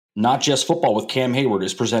Not Just Football with Cam Hayward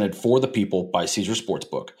is presented for the people by Caesars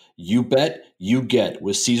Sportsbook. You bet, you get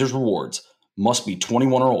with Caesars Rewards. Must be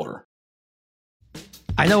 21 or older.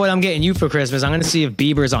 I know what I'm getting you for Christmas. I'm going to see if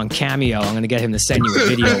Bieber's on Cameo. I'm going to get him to send you a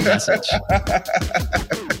video message.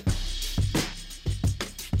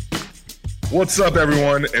 What's up,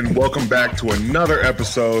 everyone, and welcome back to another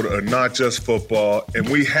episode of Not Just Football. And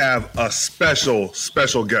we have a special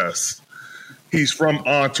guest. He's from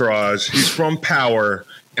Entourage. He's from Power.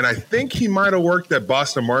 And I think he might have worked at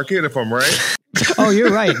Boston Market, if I'm right. Oh,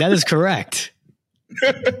 you're right. That is correct.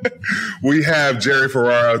 We have Jerry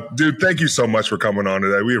Ferrara. Dude, thank you so much for coming on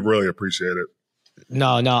today. We really appreciate it.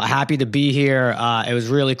 No, happy to be here. It was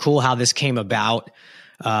really cool how this came about.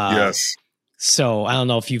 Yes. So I don't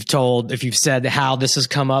know if you've said how this has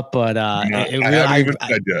come up, but I haven't even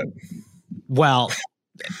said yet. Well,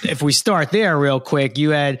 if we start there real quick,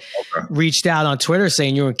 you had reached out on Twitter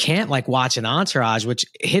saying you were in camp, like watching Entourage, which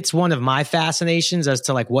hits one of my fascinations as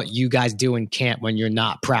to like what you guys do in camp when you're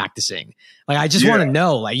not practicing. Like, I just want to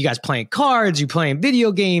know, like, you guys playing cards, you playing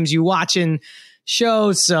video games, you watching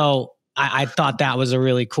shows. So I thought that was a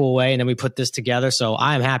really cool way. And then we put this together. So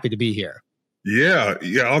I am happy to be here. Yeah.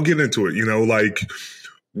 I'll get into it. You know, like,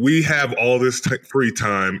 we have all this free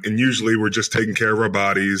time, and usually we're just taking care of our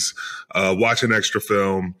bodies, watching extra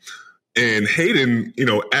film. And Hayden,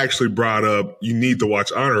 actually brought up, you need to watch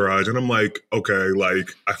Entourage. And I'm like, okay,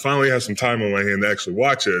 like, I finally have some time on my hand to actually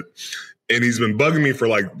watch it. And he's been bugging me for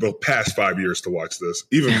like the past 5 years to watch this,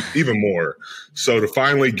 even more. So to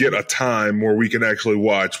finally get a time where we can actually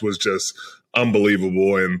watch was just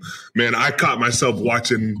unbelievable. And man, I caught myself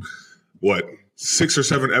watching 6 or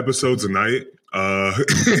 7 episodes a night.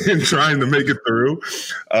 And trying to make it through.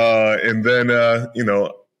 And then,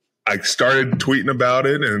 I started tweeting about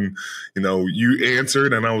it, and, you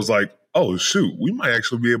answered, and I was like, oh, shoot, we might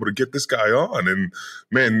actually be able to get this guy on. And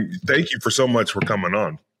man, thank you for so much for coming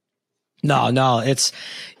on. No, it's,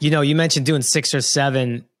 you mentioned doing 6 or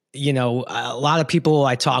 7, a lot of people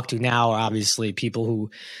I talk to now are obviously people who,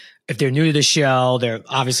 if they're new to the show, they're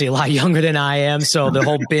obviously a lot younger than I am. So the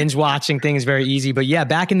whole binge watching thing is very easy. But yeah,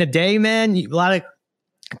 back in the day, man, a lot of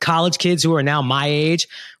college kids who are now my age,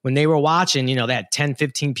 when they were watching, they had 10,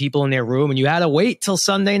 15 people in their room, and you had to wait till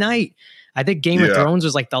Sunday night. I think Game of Thrones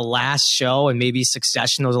was like the last show, and maybe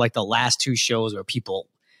Succession was like the last 2 shows where people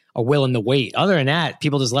are willing to wait. Other than that,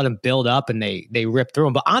 people just let them build up and they rip through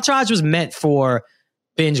them. But Entourage was meant for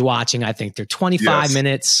binge watching. I think they're 25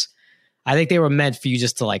 minutes. I think they were meant for you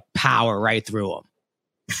just to like power right through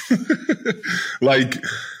them. Like,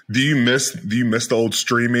 do you miss the old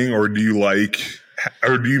streaming, or do you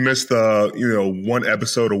miss the, one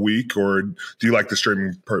episode a week, or do you like the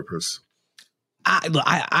streaming purpose?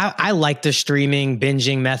 I like the streaming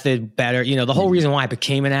binging method better. The whole reason why I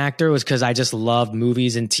became an actor was because I just loved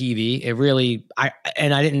movies and TV. It really, I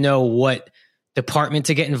didn't know what department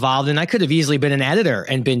to get involved in. I could have easily been an editor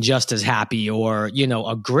and been just as happy, or,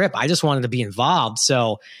 a grip. I just wanted to be involved.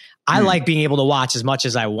 So I like being able to watch as much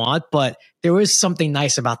as I want, but there is something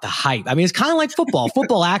nice about the hype. I mean, it's kind of like football.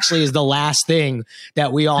 Football actually is the last thing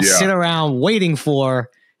that we all sit around waiting for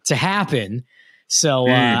to happen. So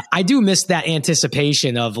I do miss that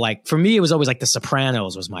anticipation of, like, for me, it was always like The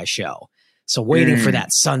Sopranos was my show. So waiting for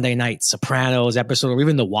that Sunday night Sopranos episode, or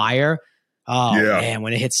even The Wire. Oh, man,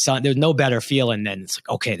 when it hits Sunday, there's no better feeling than it's like,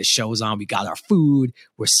 okay, the show's on. We got our food.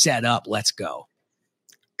 We're set up. Let's go.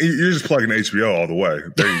 You're just plugging HBO all the way.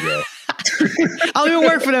 There you go. I don't even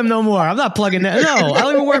work for them no more. I'm not plugging that. No, I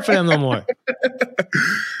don't even work for them no more.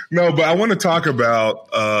 No, but I want to talk about,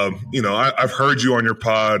 I've heard you on your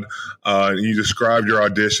pod. You described your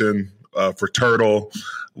audition for Turtle.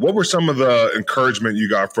 What were some of the encouragement you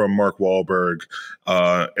got from Mark Wahlberg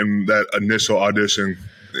in that initial audition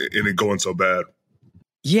and it going so bad?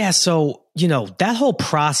 Yeah, so, that whole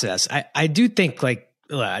process, I do think, like,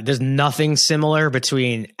 there's nothing similar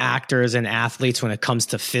between actors and athletes when it comes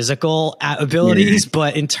to physical abilities.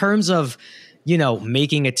 But in terms of,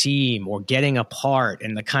 making a team or getting a part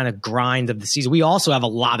and the kind of grind of the season, we also have a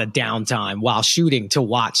lot of downtime while shooting to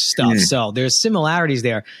watch stuff. So there's similarities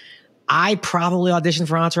there. I probably auditioned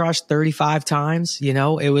for Entourage 35 times.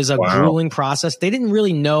 It was a grueling process. They didn't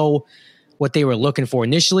really know what they were looking for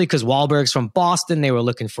initially, because Wahlberg's from Boston. They were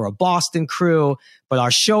looking for a Boston crew, but our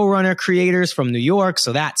showrunner creators from New York.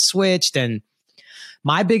 So that switched. And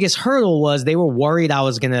my biggest hurdle was they were worried I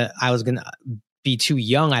was going to be too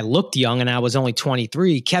young. I looked young, and I was only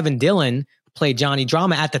 23. Kevin Dillon played Johnny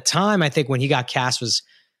Drama at the time. I think when he got cast was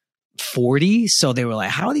 40. So they were like,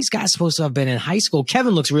 how are these guys supposed to have been in high school?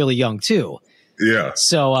 Kevin looks really young too. Yeah.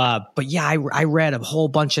 So, but yeah, I read a whole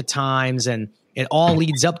bunch of times, and it all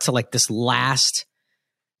leads up to like this last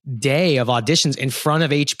day of auditions in front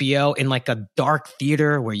of HBO in like a dark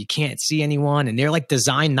theater where you can't see anyone. And they're like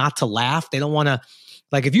designed not to laugh. They don't want to,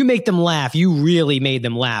 like, if you make them laugh, you really made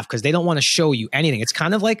them laugh because they don't want to show you anything. It's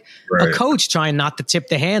kind of like a coach trying not to tip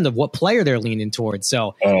the hand of what player they're leaning towards.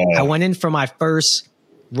 So I went in for my first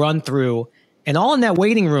run through, and all in that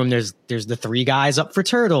waiting room, there's the 3 guys up for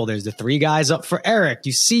Turtle. There's the 3 guys up for Eric.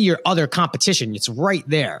 You see your other competition. It's right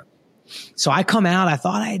there. So I come out, I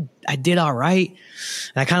thought I did all right. And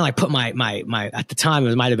I kind of like put my, at the time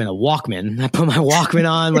it might've been a Walkman. I put my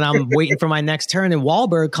Walkman on when I'm waiting for my next turn, and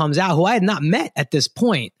Wahlberg comes out, who I had not met at this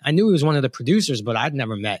point. I knew he was one of the producers, but I'd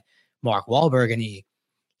never met Mark Wahlberg, and he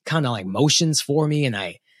kind of like motions for me, and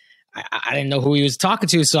I didn't know who he was talking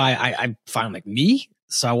to. So I finally like, me?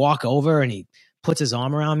 So I walk over and he puts his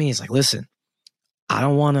arm around me. He's like, listen, I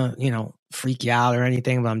don't want to, freak you out or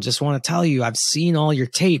anything, but I just want to tell you, I've seen all your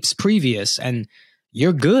tapes previous and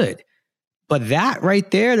you're good. But that right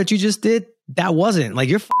there that you just did, that wasn't like,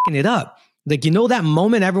 you're fucking it up. Like, that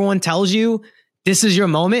moment everyone tells you, this is your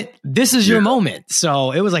moment. This is your moment.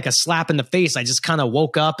 So it was like a slap in the face. I just kind of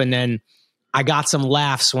woke up, and then I got some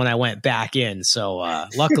laughs when I went back in. So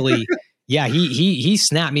luckily, he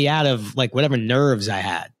snapped me out of like whatever nerves I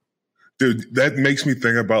had. Dude, that makes me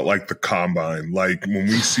think about like the combine, like when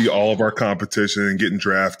we see all of our competition and getting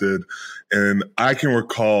drafted. And I can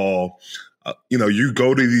recall, you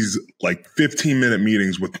go to these like 15-minute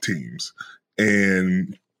meetings with teams,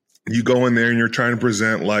 and you go in there and you're trying to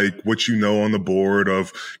present like what you know on the board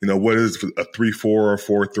of, what is a 3-4 or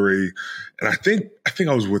 4-3. And I think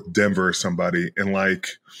I was with Denver or somebody, and like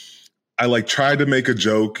I like tried to make a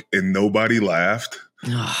joke and nobody laughed.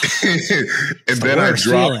 And then I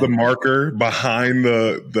dropped the marker behind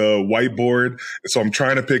the whiteboard. So I'm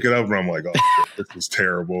trying to pick it up, and I'm like, oh, this is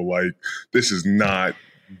terrible. Like, this is not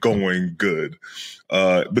going good.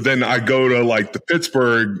 But then I go to like the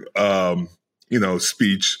Pittsburgh,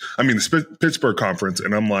 speech. I mean, the Pittsburgh conference.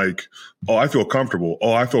 And I'm like, oh, I feel comfortable.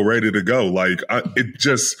 Oh, I feel ready to go. Like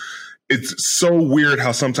it's so weird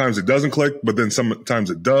how sometimes it doesn't click, but then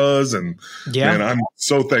sometimes it does. And man, I'm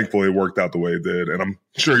so thankful it worked out the way it did. And I'm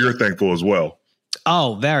sure you're thankful as well.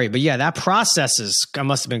 Oh, very. But yeah, that process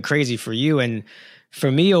must have been crazy for you. And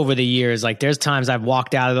for me over the years, like there's times I've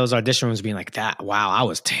walked out of those audition rooms being like, wow, I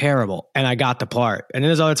was terrible. And I got the part. And then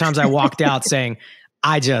there's other times I walked out saying,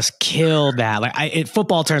 I just killed that. Like in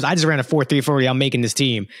football terms, I just ran a 4.3 40. I'm making this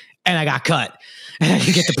team, and I got cut and I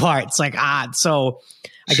didn't get the part. It's like, so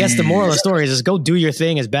I guess the moral of the story is just go do your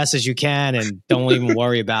thing as best as you can, and don't even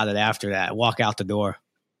worry about it after that. Walk out the door.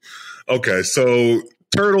 Okay. So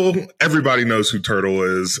Turtle, everybody knows who Turtle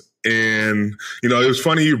is. And, it was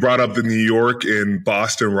funny you brought up the New York and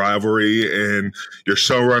Boston rivalry, and your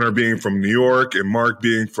showrunner being from New York and Mark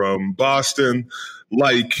being from Boston.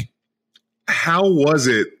 Like, how was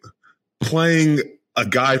it playing a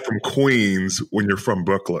guy from Queens when you're from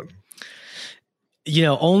Brooklyn?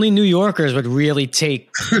 Only New Yorkers would really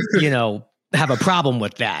have a problem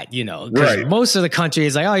with that, right. Most of the country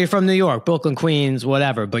is like, oh, you're from New York, Brooklyn, Queens,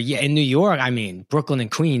 whatever. But yeah, in New York, I mean, Brooklyn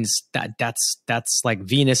and Queens, that's like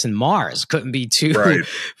Venus and Mars. Couldn't be too, right.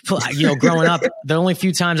 Growing up, the only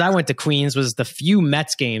few times I went to Queens was the few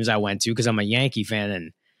Mets games I went to because I'm a Yankee fan.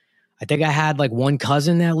 And I think I had like one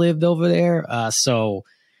cousin that lived over there. So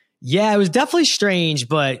yeah, it was definitely strange,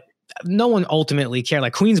 but no one ultimately cared.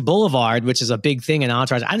 Like Queens Boulevard, which is a big thing in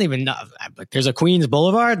Entourage. I didn't even know. Like, there's a Queens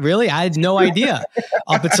Boulevard? Really? I had no idea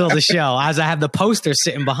up until the show, as I have the poster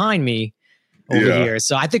sitting behind me over here.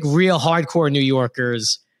 So I think real hardcore New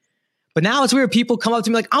Yorkers. But now it's weird. People come up to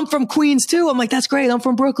me like, I'm from Queens too. I'm like, that's great. I'm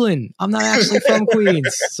from Brooklyn. I'm not actually from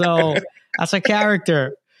Queens. So that's a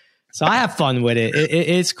character. So I have fun with it.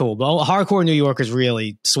 It's cool. But hardcore New Yorkers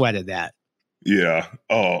really sweated that. Yeah.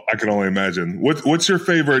 Oh, I can only imagine. What's your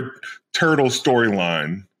favorite Turtle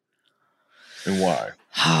storyline and why?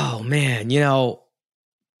 Oh, man.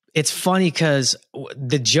 It's funny because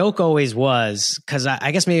the joke always was, because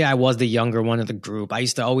I guess maybe I was the younger one of the group. I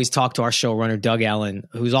used to always talk to our showrunner, Doug Ellen,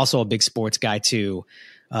 who's also a big sports guy too.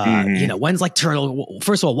 When's like Turtle?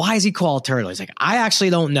 First of all, why is he called Turtle? He's like, I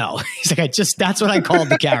actually don't know. He's like, that's what I called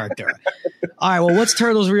the character. All right, well, what's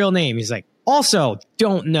Turtle's real name? He's like, also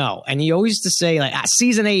don't know. And he always used to say like,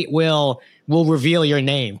 season 8 will reveal your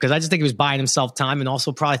name. Cause I just think he was buying himself time, and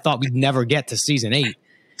also probably thought we'd never get to season 8.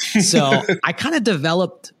 So I kind of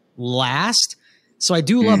developed last. So I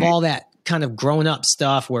do love all that kind of grown up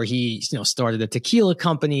stuff where he, started a tequila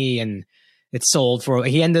company and it sold for,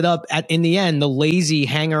 he ended up in the end, the lazy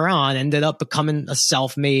hanger on ended up becoming a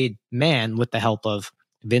self-made man with the help of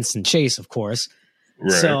Vincent Chase, of course.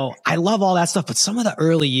 Right. So I love all that stuff. But some of the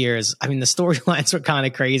early years, I mean, the storylines were kind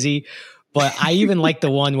of crazy. But I even like the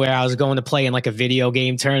one where I was going to play in like a video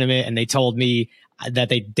game tournament and they told me that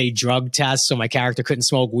they drug test so my character couldn't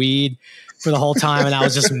smoke weed for the whole time. And I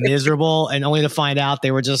was just miserable, and only to find out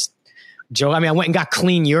they were just joking. I mean, I went and got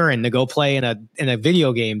clean urine to go play in a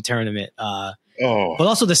video game tournament. But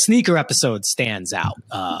also the sneaker episode stands out.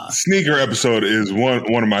 Sneaker episode is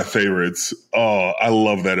one of my favorites. Oh, I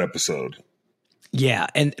love that episode. Yeah.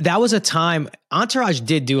 And that was a time Entourage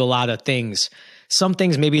did do a lot of things. Some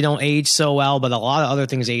things maybe don't age so well, but a lot of other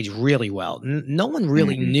things age really well. No one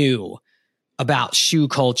really knew about shoe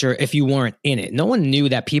culture if you weren't in it. No one knew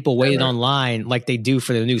that people waited online like they do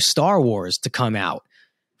for the new Star Wars to come out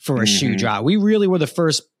for a shoe drop. We really were the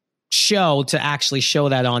first show to actually show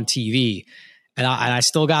that on TV. And I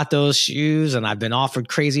still got those shoes, and I've been offered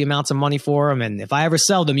crazy amounts of money for them. And if I ever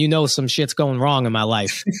sell them, some shit's going wrong in my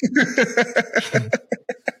life.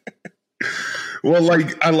 Well,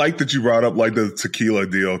 like, I like that you brought up like the tequila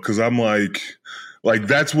deal, because I'm like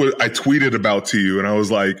that's what I tweeted about to you, and I was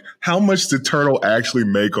like, how much did Turtle actually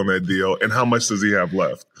make on that deal, and how much does he have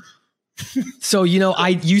left? So,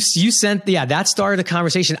 you sent that started the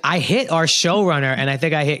conversation. I hit our showrunner, and I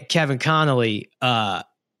think I hit Kevin Connolly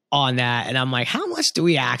on that, and I'm like, how much do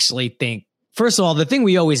we actually think? First of all, the thing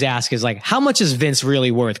we always ask is like, how much is Vince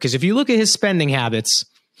really worth? Because if you look at his spending habits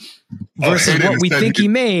versus what we think he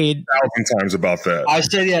made, 1,000 times about that. I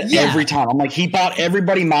say that every time. I'm like, he bought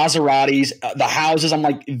everybody Maseratis, the houses. I'm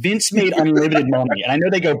like, Vince made unlimited money, and I know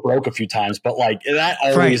they go broke a few times, but like that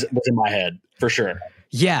always was in my head for sure.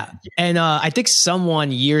 Yeah. And I think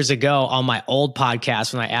someone years ago on my old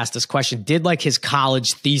podcast, when I asked this question, did like his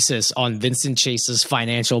college thesis on Vincent Chase's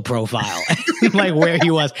financial profile, like where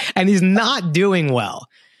he was, and he's not doing well.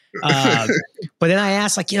 But then I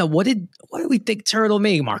asked, like, what did we think Turtle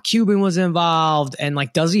made? Mark Cuban was involved, and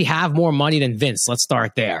like, does he have more money than Vince? Let's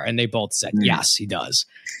start there. And they both said, yes, he does.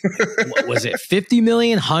 What was it, 50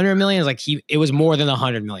 million, 100 million? It was more than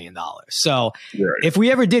 $100 million. So if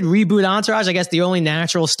we ever did reboot Entourage, I guess the only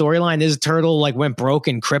natural storyline is Turtle like went broke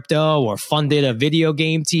in crypto or funded a video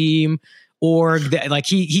game team, or like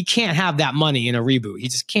he can't have that money in a reboot. He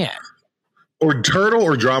just can't. Or Turtle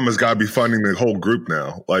or Drama's got to be funding the whole group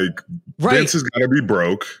now. Like, Vince has got to be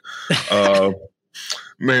broke.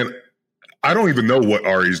 Man, I don't even know what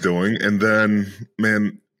Ari's doing. And then,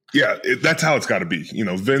 man, that's how it's got to be.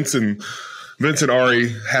 Vince and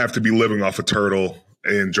Ari have to be living off of Turtle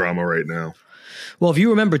and Drama right now. Well, if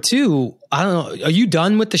you remember too, I don't know. Are you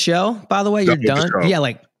done with the show, by the way? You're done? Yeah,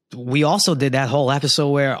 like, we also did that whole episode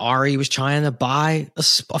where Ari was trying to buy an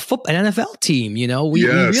NFL team. We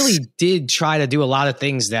really did try to do a lot of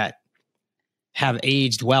things that have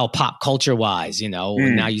aged well, pop culture wise, And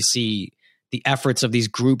now you see the efforts of these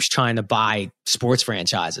groups trying to buy sports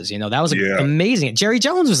franchises. That was amazing. Jerry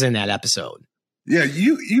Jones was in that episode. Yeah.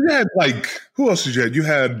 You had like, who else did you have? You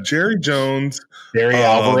had Jerry Jones, Barry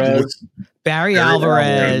Alvarez,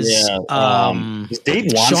 is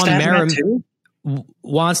Dave Sean Merriman too?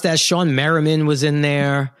 Sean Merriman was in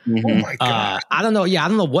there. Oh my God. I don't know. Yeah, I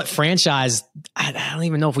don't know what franchise. I don't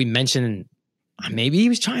even know if we mentioned. Maybe he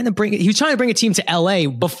was trying to bring a team to LA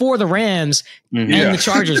before the Rams and the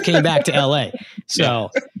Chargers came back to LA. So,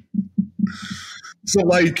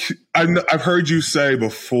 like, I've heard you say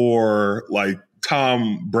before, like,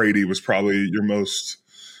 Tom Brady was probably your most,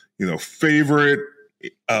 favorite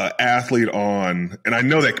athlete on, and I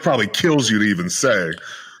know that probably kills you to even say.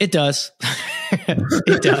 It does.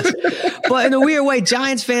 It does. But in a weird way,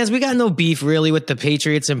 Giants fans, we got no beef really with the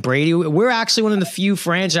Patriots and Brady. We're actually one of the few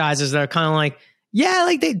franchises that are kind of like,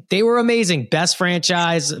 they were amazing. Best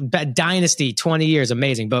franchise, dynasty, 20 years,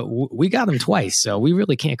 amazing. But we got them twice, so we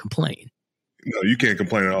really can't complain. No, you can't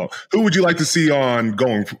complain at all. Who would you like to see on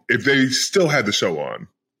going if they still had the show on?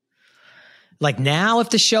 Like now,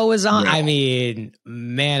 if the show is on, I mean,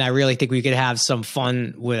 man, I really think we could have some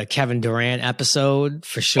fun with a Kevin Durant episode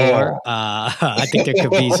for sure. I think there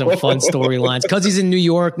could be some fun storylines because he's in New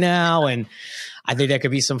York now, and I think there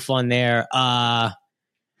could be some fun there. I'm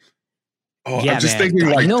just thinking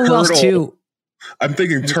like who else too? I'm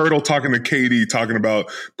thinking Turtle talking to KD, talking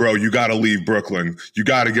about, bro, you got to leave Brooklyn, you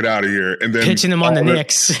got to get out of here, and then pitching him on the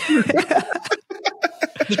Knicks.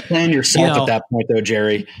 Just playing yourself at that point, though,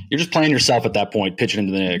 Jerry. You're just playing yourself at that point, pitching him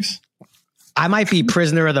to the Knicks. I might be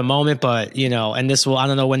prisoner of the moment, but, and I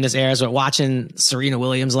don't know when this airs, but watching Serena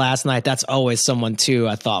Williams last night, that's always someone, too,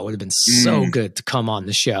 I thought would have been so good to come on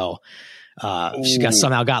the show. She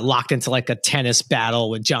somehow got locked into like a tennis battle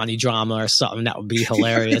with Johnny Drama or something. That would be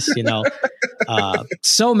hilarious, you know.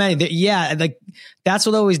 So many, like that's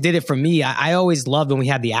what always did it for me. I always loved when we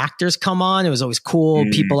had the actors come on. It was always cool.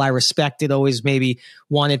 People I respected always maybe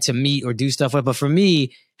wanted to meet or do stuff with. But for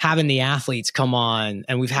me, having the athletes come on,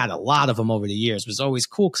 and we've had a lot of them over the years, was always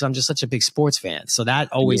cool because I'm just such a big sports fan. So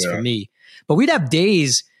that always for me. But we'd have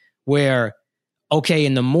days where, okay,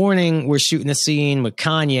 in the morning we're shooting a scene with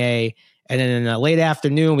Kanye, and then in the late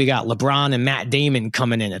afternoon we got LeBron and Matt Damon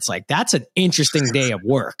coming in. It's like, that's an interesting day of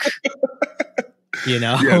work. You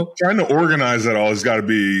know? Yeah, trying to organize that all has got to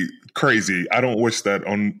be crazy. I don't wish that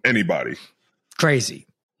on anybody. Crazy.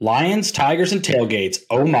 Lions, Tigers, and tailgates.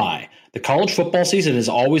 Oh my. The college football season is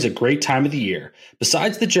always a great time of the year.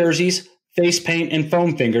 Besides the jerseys, face paint, and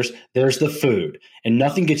foam fingers, there's the food. And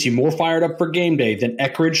nothing gets you more fired up for game day than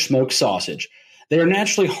Entourage smoked sausage. They are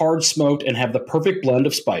naturally hard smoked and have the perfect blend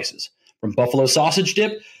of spices. From buffalo sausage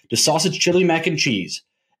dip to sausage chili mac and cheese.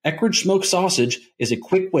 Entourage smoked sausage is a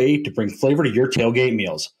quick way to bring flavor to your tailgate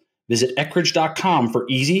meals. Visit Entourage.com for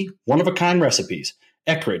easy, one-of-a-kind recipes.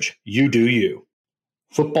 Entourage, you do you.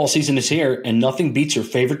 Football season is here, and nothing beats your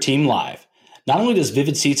favorite team live. Not only does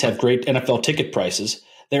Vivid Seats have great NFL ticket prices,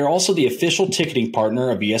 they are also the official ticketing partner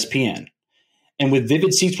of ESPN. And with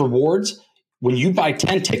Vivid Seats rewards, when you buy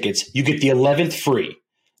 10 tickets, you get the 11th free.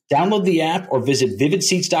 Download the app or visit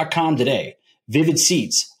vividseats.com today. Vivid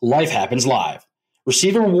Seats, life happens live.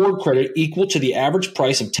 Receive a reward credit equal to the average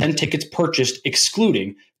price of 10 tickets purchased,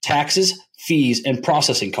 excluding taxes, fees, and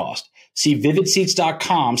processing cost. See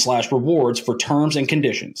vividseats.com/rewards for terms and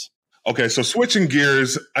conditions. Okay, so switching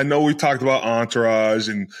gears, I know we talked about Entourage,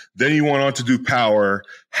 and then you went on to do Power.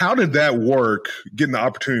 How did that work, getting the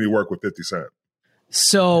opportunity to work with 50 Cent?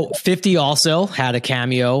 So 50 also had a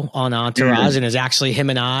cameo on Entourage, and it's actually him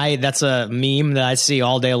and I. That's a meme that I see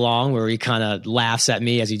all day long where he kind of laughs at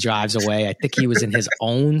me as he drives away. I think he was in his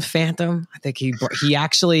own Phantom. I think he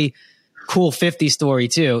actually, cool 50 story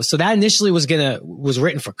too. So that initially was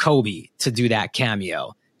written for Kobe to do that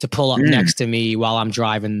cameo, to pull up next to me while I'm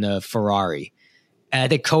driving the Ferrari. And I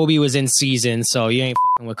think Kobe was in season, so you ain't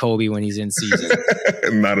fucking with Kobe when he's in season.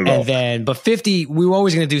 Not at all. And then, but 50, we were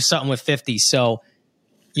always going to do something with 50. So,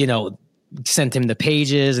 you know, sent him the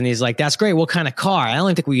pages and he's like, that's great. What kind of car? I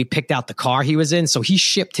don't think we picked out the car he was in. So he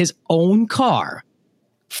shipped his own car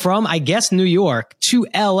from, I guess, New York to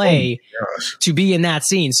LA to be in that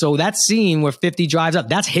scene. So that scene where 50 drives up,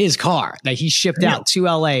 that's his car that he shipped out to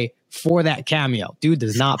LA for that cameo. Dude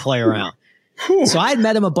does not play around. So I had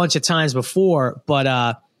met him a bunch of times before,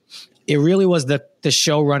 but it really was the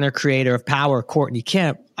showrunner creator of Power, Courtney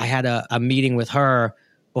Kemp. I had a meeting with her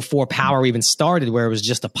before Power even started, where it was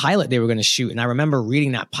just a pilot they were going to shoot. And I remember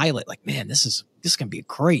reading that pilot like, man, this is going to be a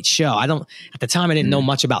great show. At the time I didn't know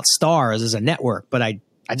much about Stars as a network, but I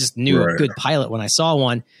just knew a good pilot when I saw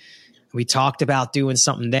one. We talked about doing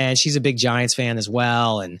something then. She's a big Giants fan as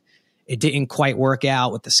well. And it didn't quite work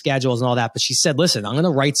out with the schedules and all that. But she said, listen, I'm going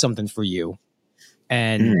to write something for you.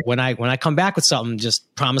 And when I come back with something,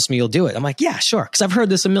 just promise me you'll do it. I'm like, yeah, sure. Because I've heard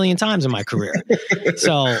this a million times in my career.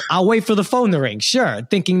 So I'll wait for the phone to ring. Sure.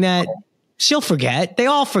 Thinking that she'll forget. They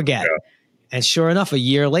all forget. Yeah. And sure enough, a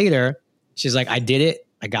year later, she's like, I did it.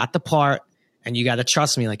 I got the part. And you got to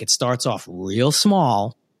trust me. Like, it starts off real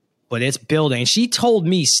small, but it's building. And she told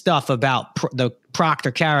me stuff about the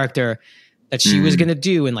Proctor character that she was going to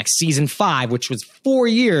do in like season 5, which was 4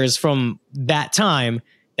 years from that time,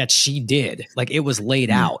 that she did. Like, it was laid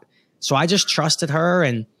out. So I just trusted her.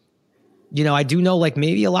 And, you know, I do know like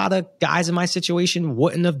maybe a lot of guys in my situation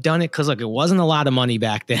wouldn't have done it because like it wasn't a lot of money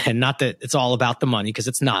back then. Not that it's all about the money, because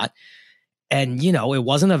it's not. And, you know, it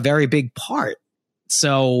wasn't a very big part.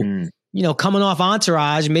 So, you know, coming off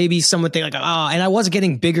Entourage, maybe someone would think like, oh, and I was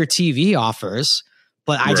getting bigger TV offers,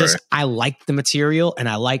 but I liked the material and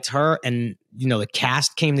I liked her. And, you know, the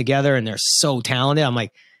cast came together and they're so talented. I'm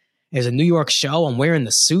like, there's a New York show. I'm wearing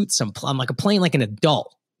the suits. I'm like playing like an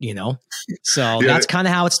adult, you know? So that's kind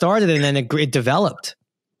of how it started. And then it developed.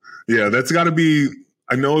 Yeah, that's got to be,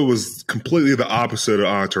 I know it was completely the opposite of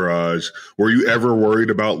Entourage. Were you ever worried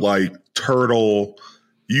about like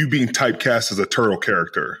you being typecast as a turtle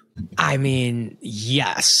character? I mean,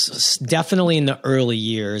 yes, definitely in the early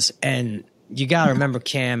years. And you got to remember,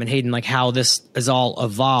 Cam and Hayden, like how this has all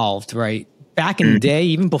evolved, right? Back in the day,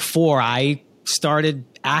 even before I started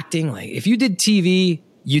acting, like if you did TV,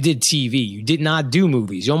 you did TV. You did not do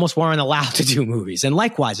movies. You almost weren't allowed to do movies. And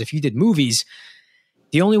likewise, if you did movies,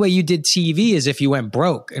 the only way you did TV is if you went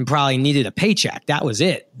broke and probably needed a paycheck. That was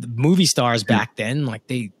it. The movie stars back then, like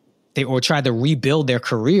they or tried to rebuild their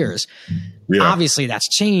careers. Yeah. Obviously, that's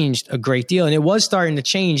changed a great deal. And it was starting to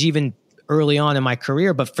change even early on in my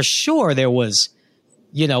career, but for sure there was,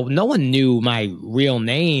 no one knew my real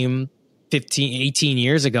name 18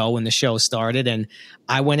 years ago when the show started. And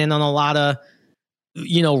I went in on a lot of,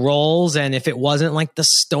 roles. And if it wasn't like the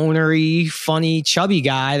stonery, funny, chubby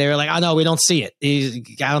guy, they were like, oh no, we don't see it. We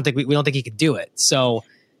don't think he could do it. So,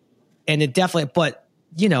 and it definitely, but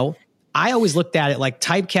I always looked at it like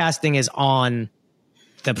typecasting is on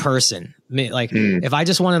the person. Like if I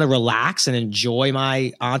just wanted to relax and enjoy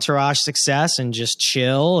my Entourage success and just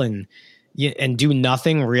chill and do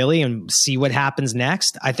nothing really and see what happens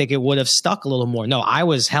next, I think it would have stuck a little more. No, I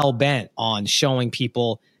was hell bent on showing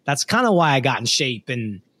people. That's kind of why I got in shape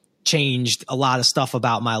and changed a lot of stuff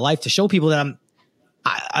about my life, to show people that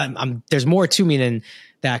I'm there's more to me than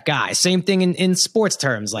that guy. Same thing in sports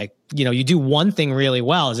terms. Like, you do one thing really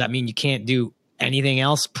well. Does that mean you can't do anything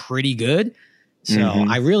else pretty good? So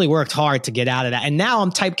I really worked hard to get out of that. And now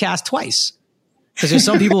I'm typecast twice, because there's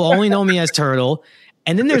some people who only know me as Turtle.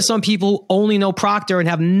 And then there's some people who only know Proctor and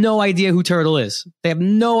have no idea who Turtle is. They have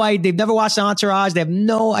no idea. They've never watched Entourage. They have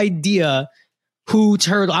no idea who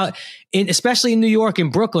Turtle, especially in New York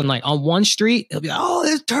and Brooklyn, like on one street, it'll be, oh,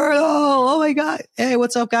 there's Turtle. Oh my God. Hey,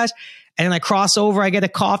 what's up, guys? And then I cross over, I get a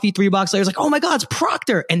coffee, $3 later. It's like, oh my God, it's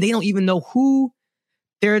Proctor. And they don't even know who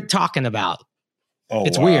they're talking about. Oh,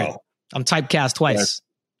 it's weird. I'm typecast twice.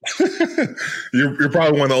 You're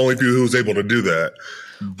probably one of the only people who's able to do that.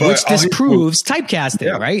 But which disproves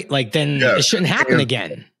typecasting, right? Like then it shouldn't happen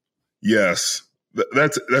again. Yes.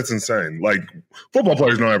 That's insane. Like football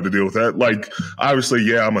players don't have to deal with that. Like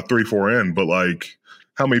obviously, I'm a 3-4 but like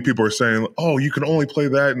how many people are saying, oh, you can only play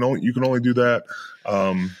that and you can only do that.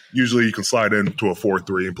 Usually you can slide into a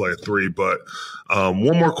 4-3 and play a 3. But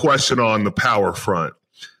one more question on the power front.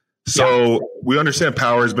 So we understand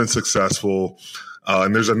Power has been successful.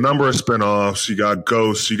 And there's a number of spinoffs. You got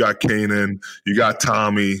Ghost, you got Kanan, you got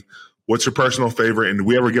Tommy. What's your personal favorite? And do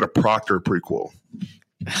we ever get a Proctor prequel?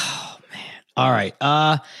 Oh, man. All right.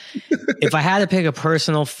 If I had to pick a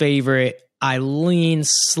personal favorite, I lean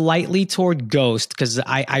slightly toward Ghost, because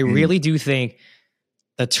I really do think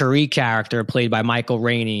the Tariq character played by Michael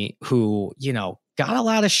Rainey, who, got a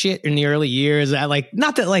lot of shit in the early years.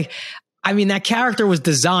 That character was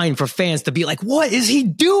designed for fans to be like, what is he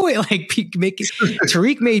doing? Like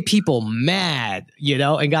Tariq made people mad,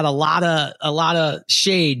 and got a lot of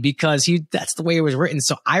shade because that's the way it was written.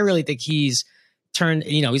 So I really think he's turned,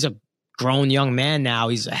 he's a grown young man now.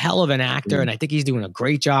 He's a hell of an actor. And I think he's doing a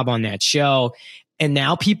great job on that show. And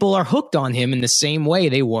now people are hooked on him in the same way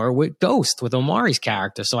they were with Ghost, with Omari's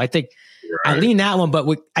character. So I think I lean that one, but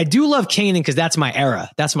I do love Kanan because that's my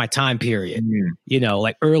era. That's my time period.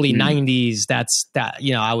 Like early 90s.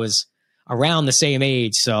 I was around the same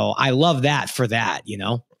age. So I love that for that,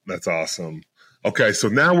 That's awesome. Okay. So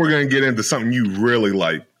now we're going to get into something you really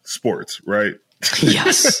like, sports, right?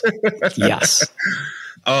 Yes. Yes.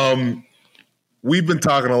 We've been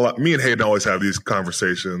talking a lot. Me and Hayden always have these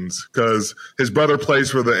conversations because his brother plays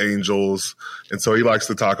for the Angels. And so he likes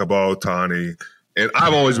to talk about Ohtani. And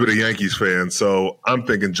I've always been a Yankees fan, so I'm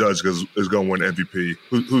thinking Judge is going to win MVP.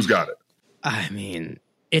 Who's got it? I mean,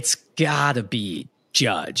 it's got to be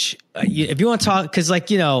Judge. If you want to talk, because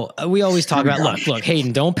we always talk about, look,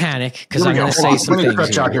 Hayden, don't panic, because I'm going to say some things.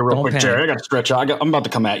 Stretch out here real quick, Jerry. I got to stretch out. I'm about to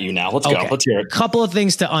come at you now. Let's go. Let's hear it. Couple of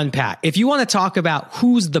things to unpack. If you want to talk about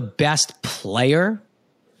who's the best player,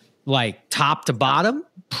 like top to bottom,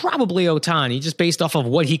 probably Ohtani, just based off of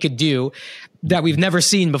what he could do that we've never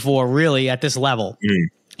seen before, really, at this level.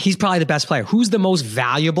 He's probably the best player. Who's the most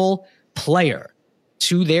valuable player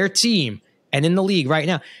to their team and in the league right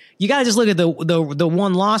now? You got to just look at the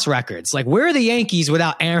one-loss records. Like, where are the Yankees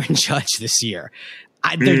without Aaron Judge this year?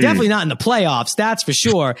 They're definitely not in the playoffs, that's for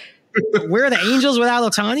sure. Where are the Angels without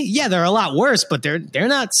Ohtani? Yeah, they're a lot worse, but they're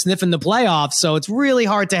not sniffing the playoffs, so it's really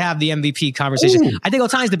hard to have the MVP conversation. I think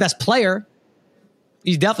Ohtani's the best player.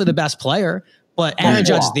 He's definitely the best player, but Aaron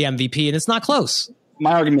Judge is the MVP, and it's not close.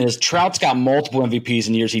 My argument is Trout's got multiple MVPs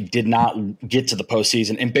in years he did not get to the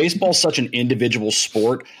postseason. And baseball is such an individual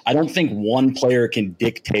sport. I don't think one player can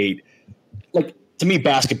dictate. Like, to me,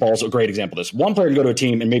 basketball is a great example of this. One player can go to a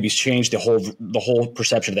team and maybe change the whole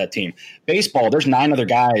perception of that team. Baseball, there's 8 other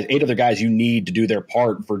guys you need to do their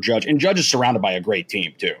part for Judge. And Judge is surrounded by a great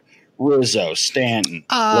team, too. Rizzo, Stanton,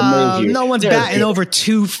 LeMahieu. No one's batting over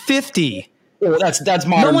 250. Well, that's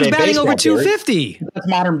modern. No one's day batting baseball, over 250. Jerry. That's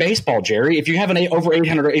modern baseball, Jerry. If you have over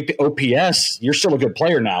 800 OPS, you're still a good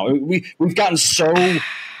player now. We've gotten so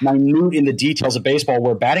minute in the details of baseball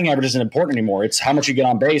where batting average isn't important anymore. It's how much you get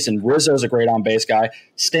on base. And Rizzo's a great on base guy.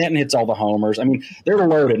 Stanton hits all the homers. I mean, they're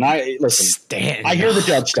loaded. And I hear the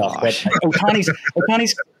Judge stuff, but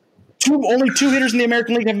Ohtani's only two hitters in the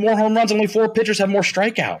American League have more home runs. Only 4 pitchers have more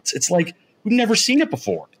strikeouts. It's like we've never seen it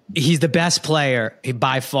before. He's the best player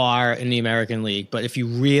by far in the American League. But if you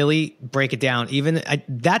really break it down, even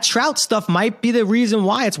that Trout stuff might be the reason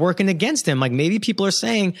why it's working against him. Like maybe people are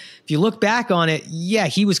saying, if you look back on it, yeah,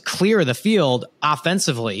 he was clear of the field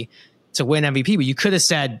offensively to win MVP. But you could have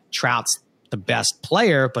said Trout's the best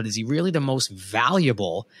player, but is he really the most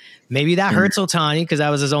valuable? Maybe that hurts Ohtani because that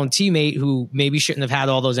was his own teammate who maybe shouldn't have had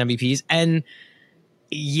all those MVPs. And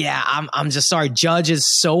yeah, I'm just sorry. Judge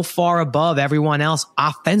is so far above everyone else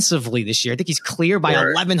offensively this year. I think he's clear by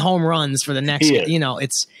 11 home runs for the next,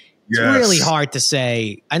 it's really hard to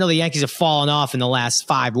say. I know the Yankees have fallen off in the last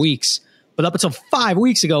 5 weeks, but up until 5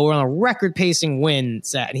 weeks ago, we're on a record pacing win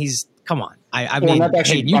set. And he's, come on. I mean, I'm glad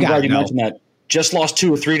you mentioned that. Just lost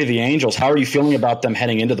 2 or 3 to the Angels. How are you feeling about them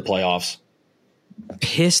heading into the playoffs?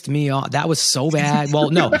 Pissed me off. That was so bad. Well,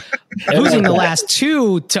 no, losing the last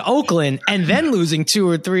 2 to Oakland and then losing 2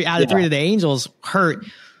 or 3 out of 3 to the Angels hurt.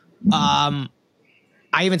 I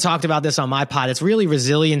even talked about this on my pod. It's really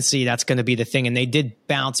resiliency that's going to be the thing. And they did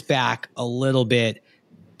bounce back a little bit.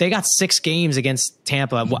 They got 6 games against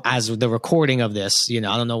Tampa as the recording of this. I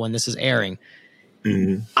don't know when this is airing.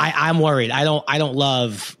 Mm-hmm. I'm worried. I don't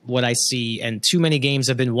love what I see, and too many games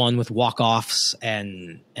have been won with walk-offs,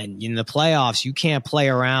 and in the playoffs you can't play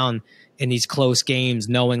around in these close games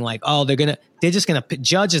knowing like, oh,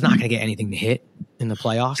 Judge is not gonna get anything to hit in the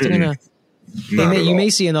playoffs. You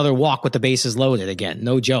may see another walk with the bases loaded again,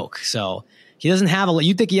 no joke. So he doesn't have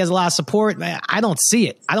you think he has a lot of support? I don't see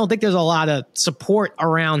it. I don't think there's a lot of support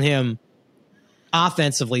around him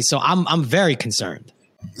offensively, so I'm very concerned.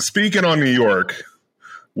 Speaking on New York,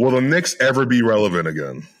 will the Knicks ever be relevant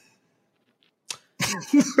again?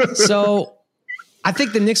 So I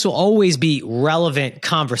think the Knicks will always be relevant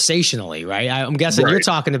conversationally, right? I'm guessing you're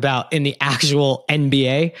talking about in the actual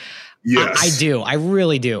NBA. Yes. I do. I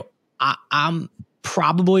really do. I'm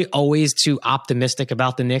probably always too optimistic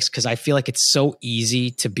about the Knicks because I feel like it's so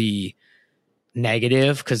easy to be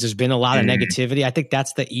negative because there's been a lot of negativity. I think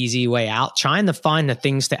that's the easy way out. Trying to find the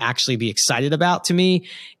things to actually be excited about to me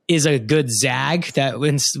is a good zag that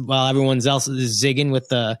while everyone else is zigging with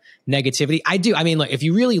the negativity. I do. I mean, look, if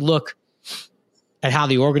you really look at how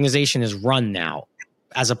the organization is run now,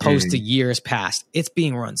 as opposed to years past, it's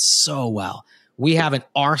being run so well. We have an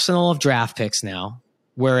arsenal of draft picks now,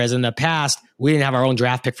 whereas in the past, we didn't have our own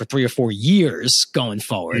draft pick for 3 or 4 years going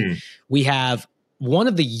forward. We have one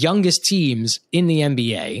of the youngest teams in the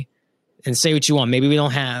NBA, and say what you want. Maybe we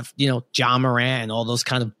don't have, John Morant and all those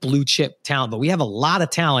kind of blue chip talent, but we have a lot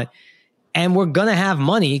of talent and we're going to have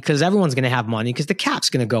money because everyone's going to have money because the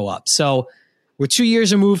cap's going to go up. So we're 2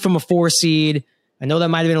 years removed from a 4 seed. I know that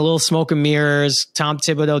might've been a little smoke and mirrors. Tom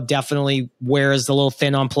Thibodeau definitely wears the little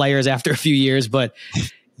thin on players after a few years, but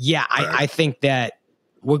yeah, I think that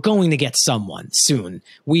we're going to get someone soon.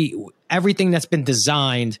 Everything that's been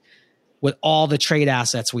designed with all the trade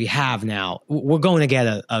assets we have now, we're going to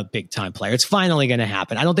get a big-time player. It's finally going to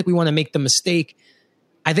happen. I don't think we want to make the mistake.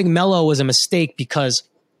 I think Melo was a mistake because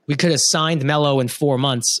we could have signed Melo in 4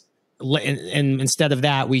 months, and instead of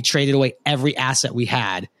that, we traded away every asset we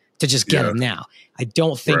had to just get him now. I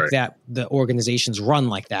don't think that the organizations run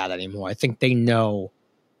like that anymore. I think they know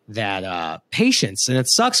that patience, and it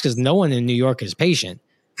sucks because no one in New York is patient,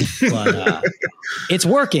 but it's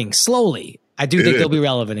working slowly. I do think they'll be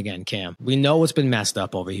relevant again, Cam. We know what's been messed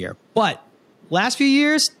up over here. But last few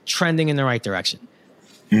years, trending in the right direction.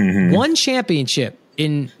 One championship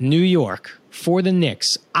in New York for the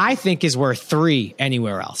Knicks, I think is worth 3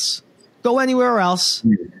 anywhere else. Go anywhere else.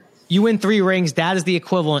 You win 3 rings. That is the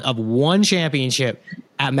equivalent of 1 championship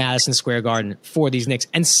at Madison Square Garden for these Knicks.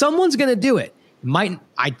 And someone's going to do it.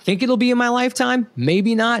 I think it'll be in my lifetime.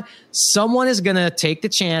 Maybe not. Someone is going to take the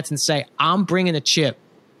chance and say, I'm bringing a chip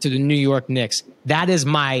to the New York Knicks. That is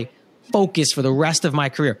my focus for the rest of my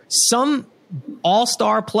career. Some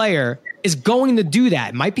all-star player is going to do that.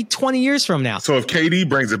 It might be 20 years from now. So if KD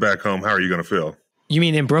brings it back home, how are you going to feel? You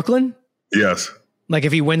mean in Brooklyn? Yes. Like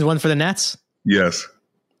if he wins one for the Nets? Yes.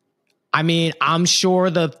 I mean, I'm sure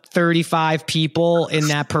the 35 people in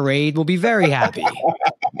that parade will be very happy.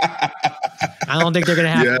 I don't think they're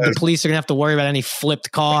going to have, the police are going to have to worry about any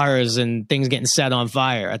flipped cars and things getting set on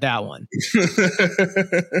fire at that one.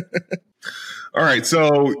 All right.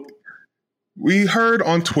 So we heard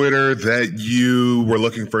on Twitter that you were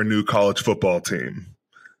looking for a new college football team.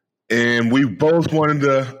 And we both wanted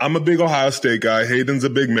to, I'm a big Ohio State guy. Hayden's a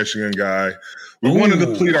big Michigan guy. We wanted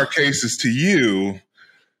to plead our cases to you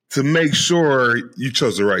to make sure you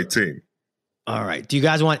chose the right team. All right. Do you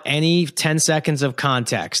guys want any 10 seconds of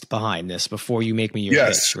context behind this before you make me your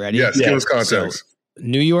pitch? Ready? Yes. Give us context.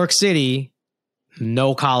 New York City,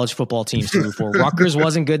 no college football teams to root for. Rutgers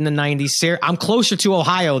wasn't good in the 90s. I'm closer to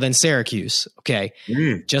Ohio than Syracuse. Okay.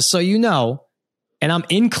 Just so you know. And I'm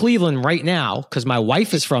in Cleveland right now because my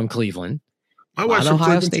wife is from Cleveland. My wife's from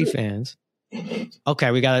Ohio State fans.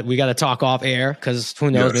 Okay, we got to talk off air because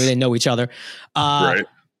who knows? Maybe they know each other. Right.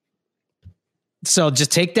 So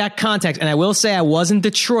just take that context. And I will say I was in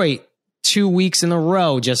Detroit 2 weeks in a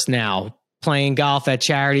row just now playing golf at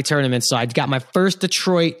charity tournaments. So I got my first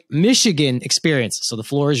Detroit, Michigan experience. So the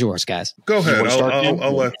floor is yours, guys. Go ahead.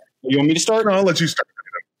 I'll let you want me to start? No, I'll let you start.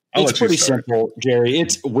 It's pretty simple, Jerry.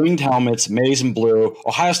 It's winged helmets, maize and blue.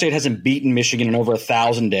 Ohio State hasn't beaten Michigan in over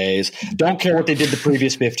 1,000 days. Don't care what they did the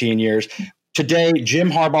previous 15 years. Today,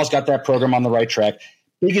 Jim Harbaugh's got that program on the right track.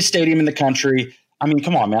 Biggest stadium in the country. I mean,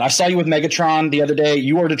 come on, man. I saw you with Megatron the other day.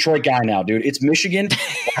 You are a Detroit guy now, dude. It's Michigan.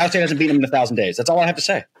 Ohio State hasn't beaten them in 1,000 days. That's all I have to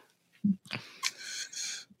say.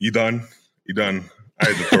 You done? I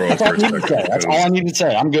had to throw up for a second. That's all I need to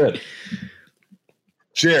say. I'm good.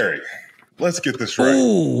 Jerry, let's get this right.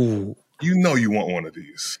 Ooh. You know you want one of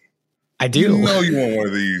these. I do. You know you want one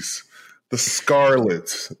of these. The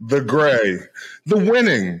scarlet, the gray, the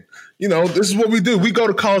winning. You know, this is what we do. We go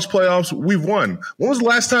to college playoffs. We've won. When was the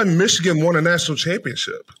last time Michigan won a national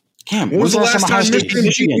championship? Cam, when was the last time Michigan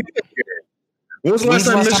beat me? When was the last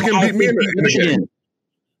time Michigan beat me in a game?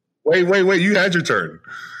 Wait. You had your turn.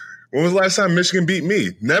 When was the last time Michigan beat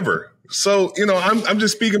me? Never. So, you know, I'm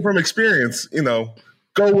just speaking from experience. You know,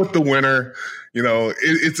 go with the winner. You know,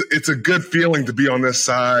 it's a good feeling to be on this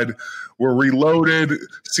side. We're reloaded.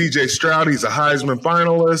 C.J. Stroud, he's a Heisman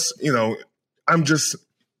finalist. You know,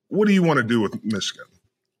 what do you want to do with Michigan?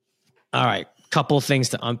 All right. Couple of things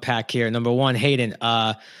to unpack here. Number one, Hayden,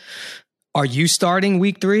 are you starting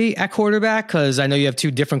week 3 at quarterback? Because I know you have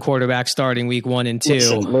 2 different quarterbacks starting week 1 and 2.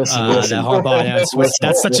 Listen.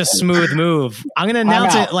 That's such a smooth move. I'm going to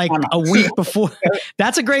announce it like a week before.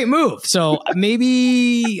 That's a great move. So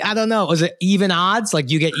maybe, I don't know. Was it even odds? Like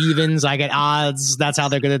you get evens, I get odds. That's how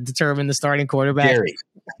they're going to determine the starting quarterback. Gary,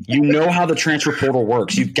 you know how the transfer portal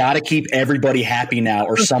works. You've got to keep everybody happy now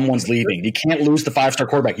or someone's leaving. You can't lose the 5-star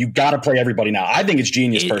quarterback. You've got to play everybody now. I think it's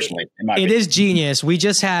genius personally. It is genius. We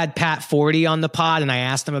just had Pat 40 on the pod and I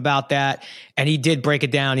asked him about that and he did break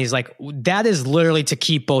it down. He's like, that is literally to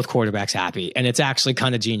keep both quarterbacks happy. And it's actually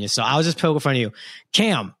kind of genius. So I was just poking fun of you.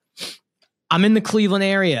 Cam, I'm in the Cleveland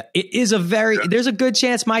area. It is there's a good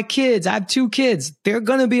chance my kids, I have 2 kids, they're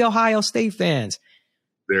going to be Ohio State fans.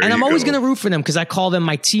 And I'm always going to root for them because I call them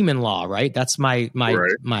my team-in-law, right? That's my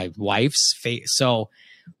wife's face. So,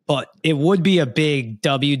 but it would be a big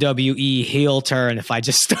WWE heel turn if I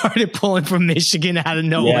just started pulling from Michigan out of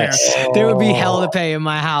nowhere. Yes. There would be hell to pay in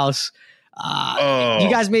my house. You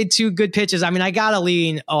guys made 2 good pitches. I mean, I got to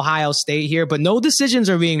lean Ohio State here, but no decisions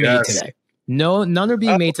are being made today. No, none are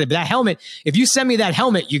being made today. But that helmet, if you send me that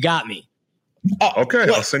helmet, you got me. Okay,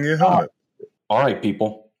 I'll send you a helmet. All right,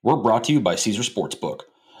 people. We're brought to you by Caesar Sportsbook,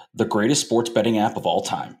 the greatest sports betting app of all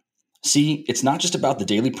time. See, it's not just about the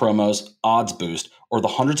daily promos, odds boost, or the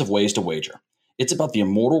hundreds of ways to wager. It's about the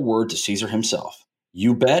immortal word to Caesar himself.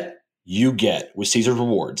 You bet, you get with Caesar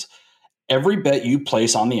Rewards. Every bet you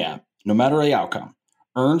place on the app, no matter the outcome,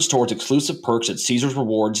 earns towards exclusive perks at Caesar's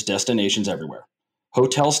Rewards destinations everywhere.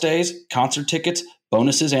 Hotel stays, concert tickets,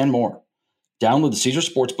 bonuses, and more. Download the Caesar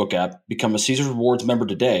Sportsbook app, become a Caesar Rewards member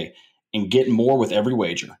today, and get more with every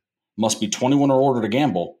wager. Must be 21 or older to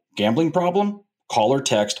gamble. Gambling problem? Call or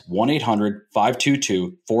text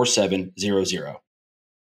 1-800-522-4700.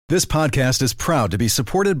 This podcast is proud to be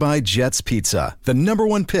supported by Jets Pizza, the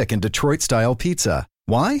 #1 pick in Detroit-style pizza.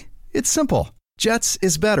 Why? It's simple. Jets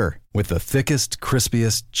is better. With the thickest,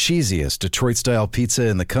 crispiest, cheesiest Detroit-style pizza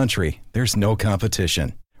in the country, there's no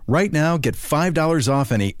competition. Right now, get $5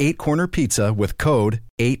 off any 8-corner pizza with code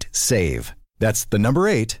 8SAVE. That's the number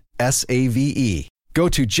 8, S-A-V-E. Go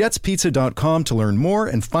to jetspizza.com to learn more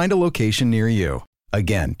and find a location near you.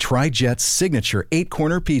 Again, try Jet's signature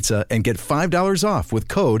 8-corner pizza and get $5 off with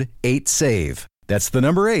code 8SAVE. That's the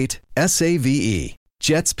number 8, S-A-V-E.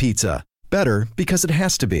 Jet's Pizza. Better because it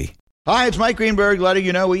has to be. Hi, it's Mike Greenberg letting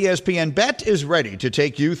you know ESPN Bet is ready to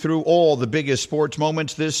take you through all the biggest sports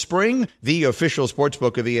moments this spring. The official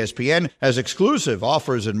sportsbook of ESPN has exclusive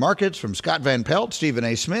offers and markets from Scott Van Pelt, Stephen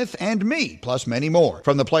A. Smith, and me, plus many more.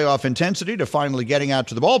 From the playoff intensity to finally getting out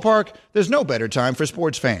to the ballpark, there's no better time for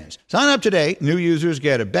sports fans. Sign up today. New users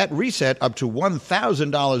get a bet reset up to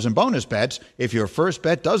 $1,000 in bonus bets if your first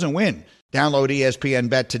bet doesn't win. Download ESPN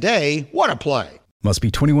Bet today. What a play. Must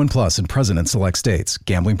be 21 plus and present in select states.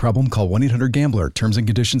 Gambling problem? Call 1-800-GAMBLER. Terms and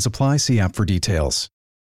conditions apply. See app for details.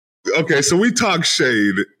 Okay, so we talked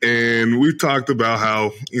shade, and we talked about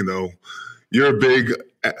how, You're a big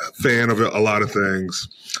fan of a lot of things.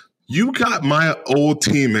 You got my old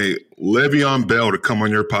teammate, Le'Veon Bell, to come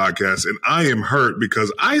on your podcast, and I am hurt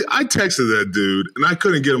because I texted that dude, and I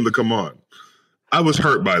couldn't get him to come on. I was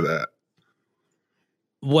hurt by that.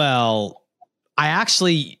 Well, I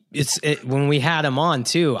actually, when we had him on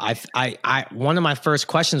too, I one of my first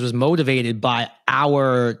questions was motivated by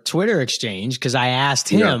our Twitter exchange, because I asked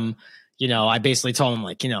him, I basically told him,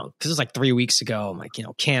 because it was like 3 weeks ago, I'm like,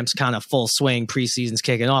 camp's kind of full swing, preseason's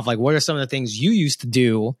kicking off. Like, what are some of the things you used to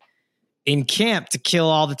do in camp to kill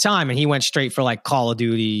all the time? And he went straight for like Call of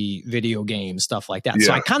Duty video games, stuff like that. Yeah.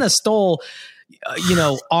 So I kind of stole,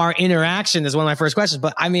 our interaction as one of my first questions.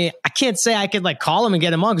 But I mean, I can't say I could like call him and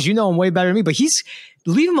get him on, because him way better than me. But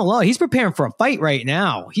leave him alone. He's preparing for a fight right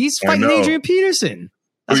now. He's fighting Adrian Peterson.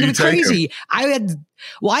 That's gonna be crazy. I had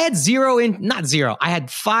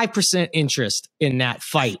 5% interest in that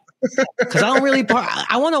fight, because I don't really.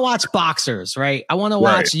 I want to watch boxers, right? I want to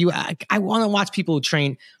watch you. I want to watch people who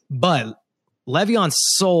train. But Le'Veon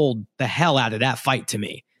sold the hell out of that fight to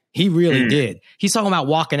me. He really did. He's talking about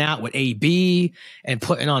walking out with AB and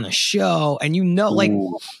putting on a show, and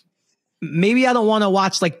maybe I don't want to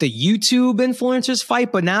watch like the YouTube influencers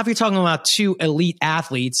fight, but now if you're talking about two elite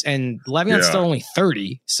athletes, and Le'Veon's still only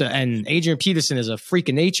 30, and Adrian Peterson is a freak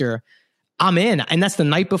of nature, I'm in. And that's the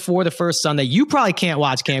night before the first Sunday. You probably can't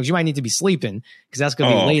watch Cam, because you might need to be sleeping, because that's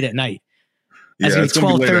going to be late at night. That's going to be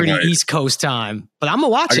 12:30 East Coast time. But I'm going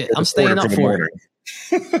to watch it. I'm staying up for it.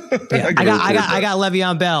 Yeah, I got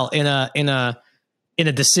Le'Veon Bell in a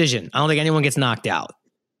decision. I don't think anyone gets knocked out.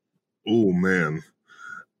 Oh, man.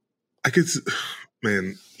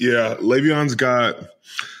 Le'Veon's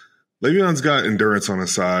got endurance on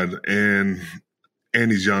his side, and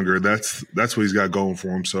he's younger. That's what he's got going for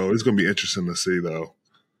him. So it's going to be interesting to see, though.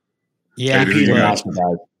 Yeah,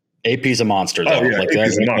 AP's a monster, though.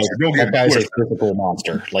 That guy's a physical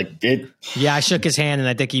monster. Yeah, I shook his hand, and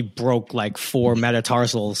I think he broke like 4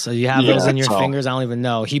 metatarsals. So you have those in your fingers? I don't even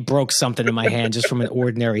know. He broke something in my hand just from an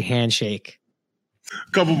ordinary handshake.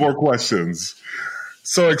 A couple more questions.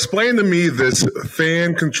 So explain to me this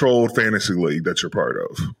fan-controlled fantasy league that you're part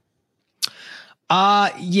of.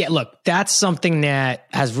 Look, that's something that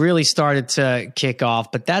has really started to kick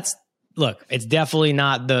off, but it's definitely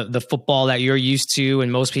not the football that you're used to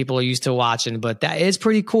and most people are used to watching, but that is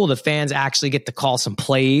pretty cool. The fans actually get to call some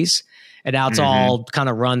plays, and now it's all kind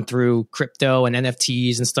of run through crypto and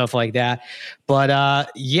NFTs and stuff like that. But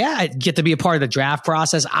I get to be a part of the draft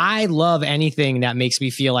process. I love anything that makes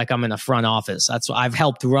me feel like I'm in a front office. That's what I've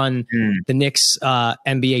helped run the Knicks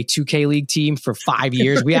NBA 2K League team for 5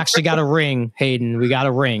 years. We actually got a ring, Hayden. We got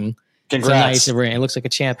a ring. Congrats. It's a nice ring. It looks like a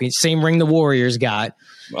champion. Same ring the Warriors got.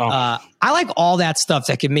 I like all that stuff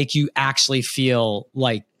that can make you actually feel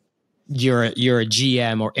like you're a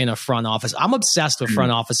GM or in a front office. I'm obsessed with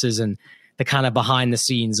front offices and the kind of behind the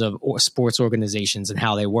scenes of sports organizations and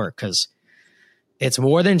how they work, because it's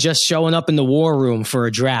more than just showing up in the war room for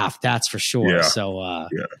a draft. That's for sure. Yeah. So,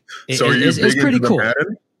 it's pretty cool.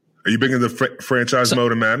 Madden? Are you big into franchise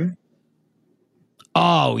mode in Madden?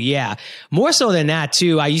 Oh yeah. More so than that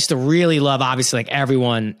too. I used to really love, obviously, like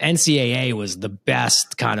everyone, NCAA was the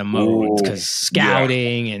best kind of mode, because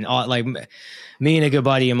scouting and all, like me and a good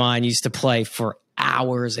buddy of mine used to play for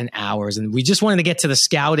hours and hours, and we just wanted to get to the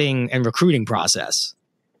scouting and recruiting process.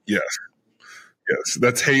 Yes.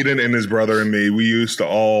 That's Hayden and his brother and me. We used to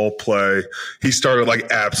all play. He started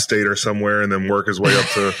like App State or somewhere, and then work his way up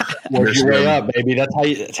to work your way up, baby.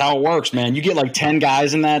 That's how it works, man. You get like 10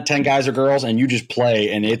 guys in that, 10 guys or girls, and you just play,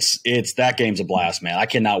 and it's that game's a blast, man. I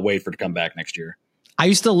cannot wait for it to come back next year. I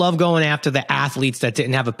used to love going after the athletes that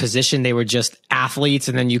didn't have a position. They were just athletes,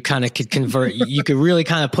 and then you kind of could convert. You could really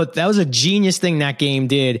kind of that was a genius thing that game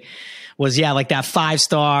did. Was like that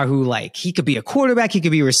 5-star who, like, he could be a quarterback, he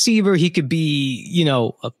could be a receiver, he could be,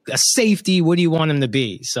 a safety. What do you want him to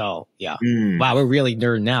be? So wow, we're really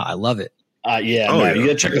nerding out. I love it. You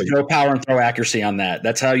gotta check the throw power and throw accuracy on that.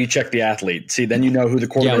 That's how you check the athlete. See, then you know who the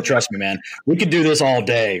quarterback. Trust me, man. We could do this all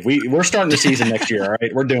day. We're starting the season next year. All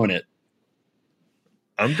right, we're doing it.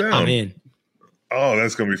 I'm down. I'm in. Oh,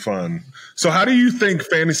 that's going to be fun. So how do you think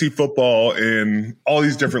fantasy football and all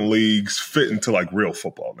these different leagues fit into like real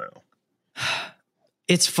football now?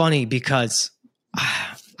 It's funny because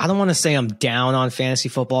I don't want to say I'm down on fantasy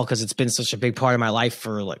football, because it's been such a big part of my life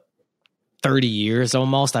for like 30 years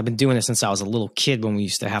almost. I've been doing it since I was a little kid, when we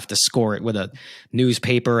used to have to score it with a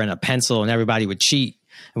newspaper and a pencil, and everybody would cheat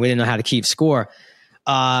and we didn't know how to keep score.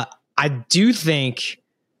 I do think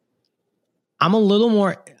I'm a little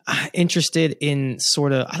more interested in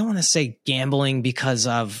sort of, I don't want to say gambling because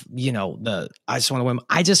of, I just want to win.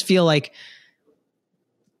 I just feel like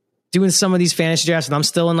doing some of these fantasy drafts, and I'm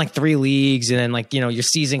still in like 3 leagues, and then like, your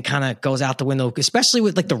season kind of goes out the window, especially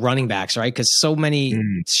with like the running backs, right? Because so many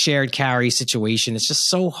shared carry situation. It's just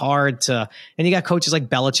so hard to, and you got coaches like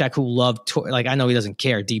Belichick who love, like, I know he doesn't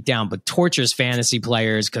care deep down, but tortures fantasy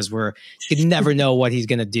players because you never know what he's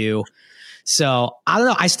going to do. So I don't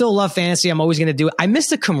know. I still love fantasy. I'm always going to do it. I miss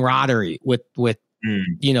the camaraderie with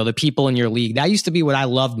the people in your league. That used to be what I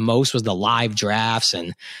loved most, was the live drafts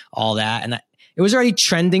and all that. And it was already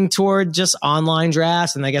trending toward just online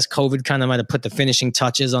drafts. And I guess COVID kind of might have put the finishing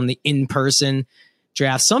touches on the in-person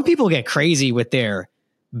draft. Some people get crazy with their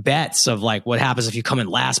bets of like what happens if you come in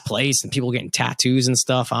last place and people getting tattoos and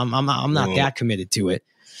stuff. I'm not that committed to it.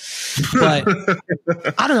 But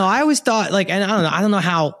I don't know. I always thought like, and I don't know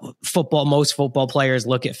how most football players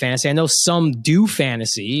look at fantasy. I know some do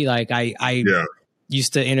fantasy. Like I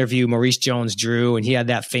used to interview Maurice Jones-Drew, and he had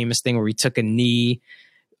that famous thing where he took a knee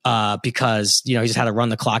because, he just had to run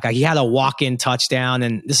the clock out. He had a walk-in touchdown,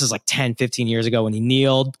 and this is like 10, 15 years ago when he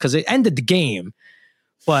kneeled because it ended the game.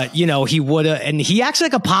 But, he would have, and he actually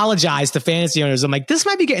like apologized to fantasy owners. I'm like, this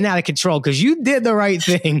might be getting out of control because you did the right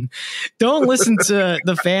thing. Don't listen to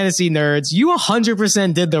the fantasy nerds. You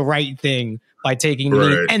 100% did the right thing by taking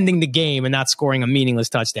ending the game and not scoring a meaningless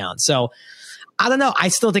touchdown. So I don't know. I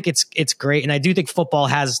still think it's great. And I do think football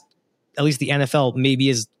has, at least the NFL maybe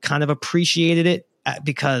has kind of appreciated it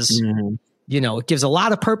because, it gives a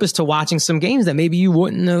lot of purpose to watching some games that maybe you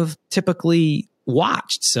wouldn't have typically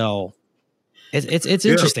watched. So it's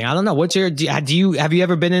interesting. I don't know. Have you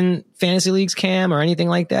ever been in fantasy leagues, Cam, or anything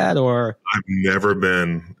like that? Or I've never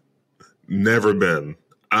been.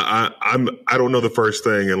 I don't know the first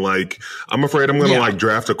thing, and like I'm afraid I'm going to like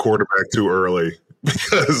draft a quarterback too early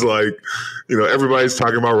because like everybody's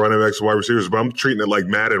talking about running backs and wide receivers, but I'm treating it like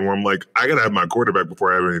Madden, where I'm like I got to have my quarterback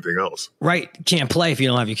before I have anything else. Right? Can't play if you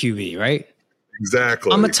don't have your QB, right?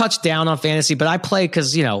 Exactly. I'm a touchdown on fantasy, but I play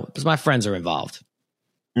because my friends are involved.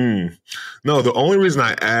 No, the only reason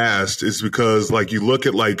I asked is because like you look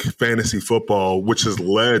at like fantasy football, which has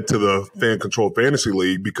led to the fan controlled fantasy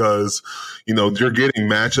league, because you're getting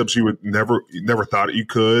matchups you would never thought you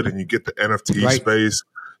could, and you get the NFT space.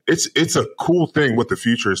 It's a cool thing what the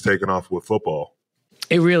future has taken off with football.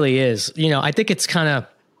 It really is. I think it's kind of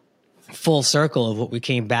full circle of what we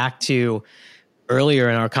came back to earlier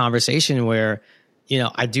in our conversation, where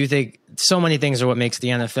I do think so many things are what makes the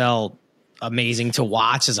NFL amazing to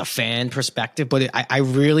watch as a fan perspective, but I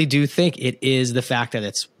really do think it is the fact that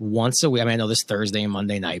it's once a week. I mean, I know this Thursday and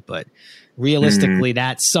Monday night, but realistically,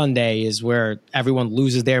 that Sunday is where everyone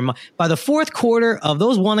loses their mind. By the fourth quarter of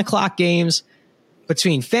those 1:00 games,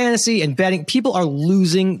 between fantasy and betting, people are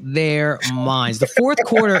losing their minds. The fourth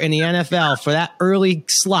quarter in the NFL for that early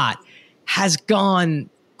slot has gone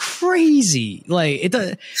crazy. Like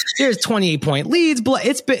there's 28-point leads, but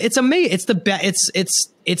it's amazing.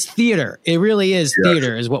 It's theater. It really is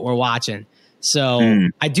theater is what we're watching. So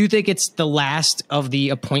I do think it's the last of the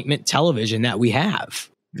appointment television that we have.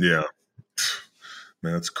 Yeah,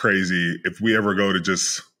 man, it's crazy. If we ever go to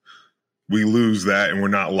we lose that and we're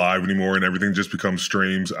not live anymore and everything just becomes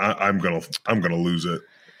streams, I'm gonna lose it.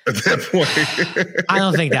 At that point, I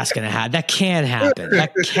don't think that's going to happen. That can't happen.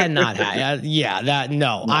 That cannot happen.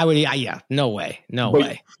 No way. No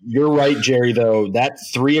way. You're right, Jerry, though. That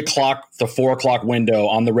 3 o'clock to 4 o'clock window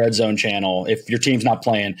on the Red Zone channel, if your team's not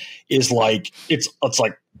playing, is like, it's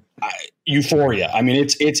like euphoria. I mean,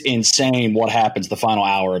 it's insane what happens the final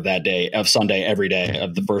hour of that day, of Sunday, every day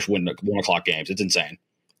of the first 1 o'clock games. It's insane.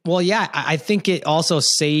 Well, yeah, I think it also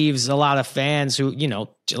saves a lot of fans who,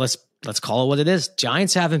 let's call it what it is.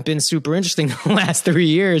 Giants haven't been super interesting the last 3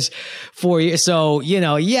 years, 4 years. So,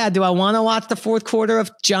 do I want to watch the fourth quarter of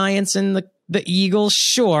Giants and the Eagles?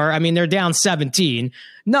 Sure. I mean, they're down 17.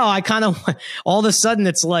 No, I kind of, all of a sudden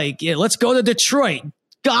it's like, let's go to Detroit.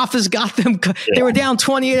 Goff has got them. They were down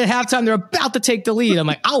 28 at halftime. They're about to take the lead. I'm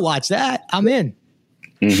like, I'll watch that. I'm in.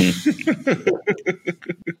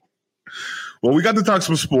 Well, we got to talk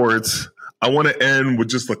some sports. I want to end with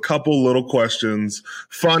just a couple little questions.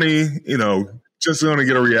 Funny, just going to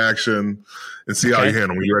get a reaction and see how you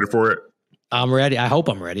handle them. You ready for it? I'm ready. I hope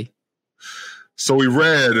I'm ready. So we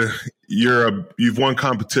read you've won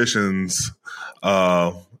competitions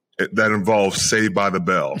that involve Saved by the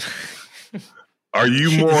Bell. Are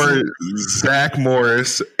you more Zach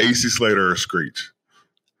Morris, AC Slater, or Screech?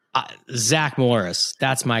 Zach Morris.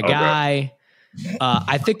 That's my guy.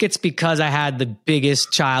 I think it's because I had the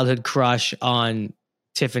biggest childhood crush on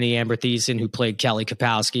Tiffany Amber Thiessen, who played Kelly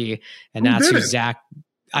Kapowski, and that's who Zach.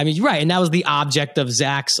 I mean, right, and that was the object of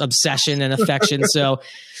Zach's obsession and affection. So,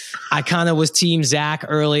 I kind of was team Zach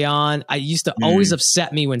early on. I used to always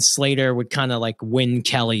upset me when Slater would kind of like win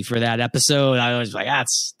Kelly for that episode. I was like,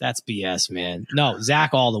 that's BS, man. No,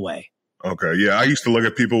 Zach all the way. Okay. Yeah. I used to look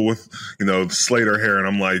at people with, Slater hair, and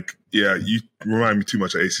I'm like, yeah, you remind me too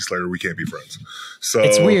much of AC Slater. We can't be friends. So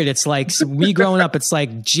it's weird. It's like me growing up, it's like,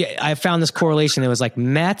 I found this correlation. It was like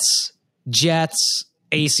Mets, Jets,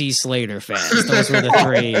 AC Slater fans. Those were the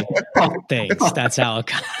three things. That's how it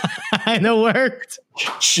kind of worked.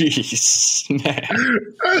 Jeez, man.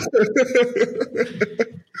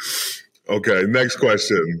 Okay, next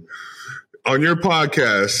question. On your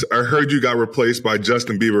podcast, I heard you got replaced by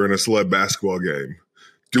Justin Bieber in a celeb basketball game.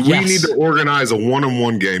 Do we need to organize a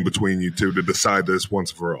one-on-one game between you two to decide this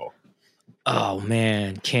once and for all? Oh,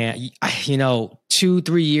 man.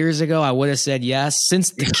 2-3 years ago, I would have said yes.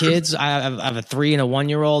 Since the kids, I have a 3 and a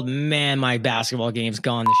 1-year-old, man, my basketball game's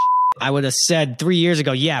gone to I would have said 3 years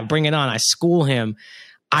ago, yeah, bring it on. I school him.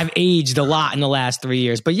 I've aged a lot in the last 3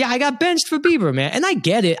 years. But yeah, I got benched for Bieber, man. And I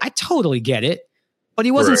get it. I totally get it. But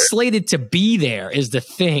he wasn't slated to be there is the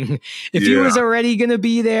thing. If he was already going to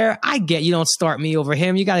be there, I get you don't start me over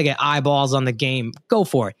him. You got to get eyeballs on the game. Go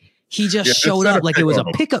for it. He just showed up like it was a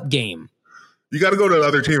pickup game. You got to go to the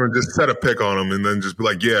other team and just set a pick on him and then just be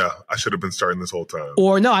like, yeah, I should have been starting this whole time.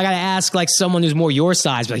 Or no, I got to ask like someone who's more your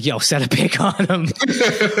size, like, yo, set a pick on him.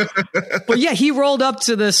 But yeah, he rolled up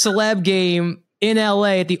to the celeb game in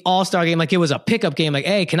LA at the All-Star game like it was a pickup game. Like,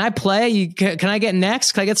 hey, can I play? Can I get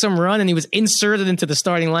next? Can I get some run? And he was inserted into the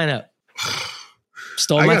starting lineup.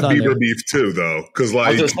 Stole my thunder. Bieber beef too, though, because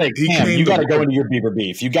like you got to go into your Bieber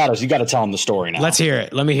beef. You got to tell him the story now. Let's hear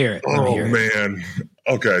it. Let me hear it. Man.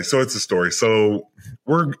 Okay, so it's a story. So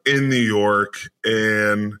we're in New York,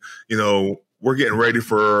 and we're getting ready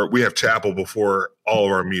we have chapel before all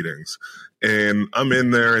of our meetings, and I'm in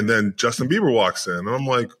there, and then Justin Bieber walks in, and I'm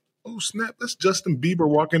like, oh snap, that's Justin Bieber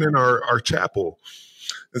walking in our chapel.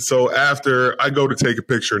 And so after I go to take a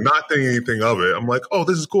picture, not thinking anything of it, I'm like, oh,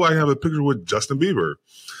 this is cool. I can have a picture with Justin Bieber.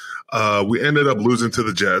 We ended up losing to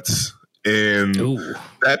the Jets, and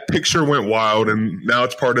that picture went wild, and now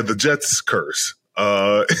it's part of the Jets curse.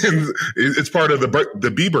 And it's part of the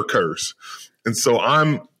Bieber curse. And so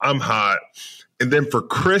I'm hot. And then for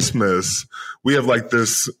Christmas, we have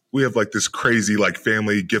this crazy like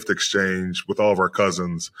family gift exchange with all of our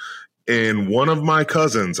cousins. And one of my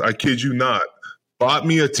cousins, I kid you not, bought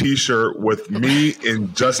me a t-shirt with me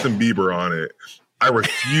and Justin Bieber on it. I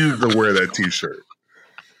refuse to wear that t-shirt.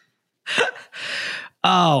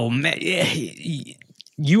 Oh man.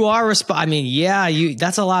 You are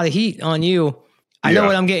that's a lot of heat on you. I know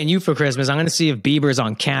what I'm getting you for Christmas. I'm going to see if Bieber's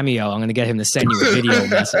on Cameo. I'm going to get him to send you a video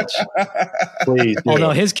message. Please.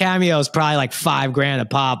 Although his Cameo is probably like $5,000 a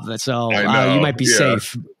pop. So you might be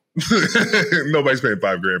safe. Nobody's paying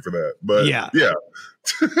 $5,000 for that. But yeah.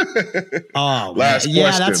 Oh, last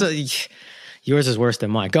question. Yours is worse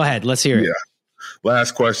than mine. Go ahead. Let's hear it. Yeah.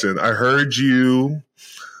 Last question. I heard you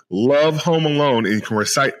love Home Alone and you can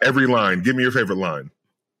recite every line. Give me your favorite line.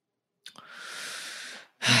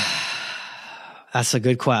 That's a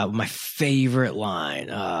good question. My favorite line.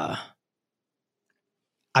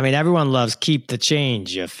 Everyone loves "Keep the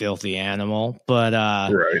change, you filthy animal," but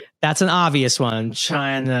that's an obvious one. I'm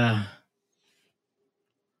trying to.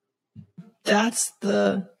 That's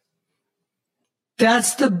the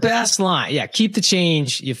best line. Yeah, "Keep the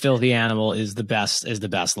change, you filthy animal" is the best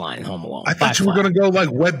line in Home Alone. I thought you were going to go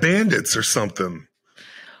like Wet Bandits or something.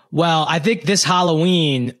 Well, I think this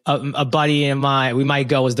Halloween, a buddy and we might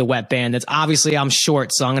go as the Wet Bandits. Obviously, I'm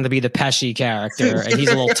short, so I'm going to be the Pesci character, and he's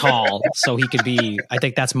a little tall, so he could be. I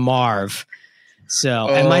think that's Marv. So,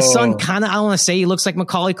 and my son I don't want to say he looks like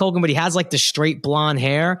Macaulay Culkin, but he has like the straight blonde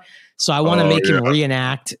hair. So I want to make him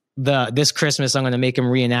reenact this Christmas. I'm going to make him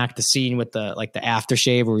reenact the scene with the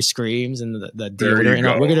aftershave where he screams and the deodorant.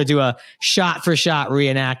 And we're going to do a shot for shot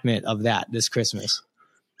reenactment of that this Christmas.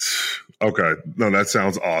 Okay. No, that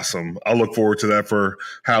sounds awesome. I'll look forward to that for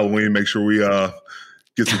Halloween. Make sure we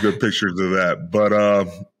get some good pictures of that. But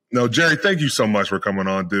no, Jerry, thank you so much for coming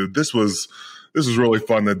on, dude. This was really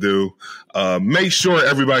fun to do. Make sure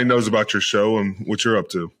everybody knows about your show and what you're up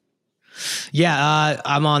to. Yeah,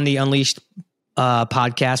 I'm on the Unleashed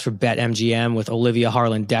podcast for BetMGM with Olivia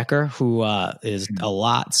Harlan Decker, who is a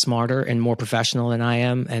lot smarter and more professional than I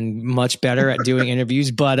am and much better at doing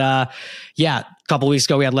interviews. But a couple weeks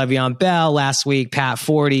ago we had Le'Veon Bell. Last week, Pat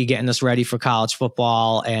Forty getting us ready for college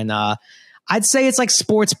football. And I'd say it's like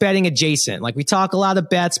sports betting adjacent. Like we talk a lot of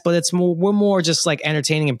bets, but we're more just like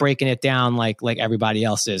entertaining and breaking it down like everybody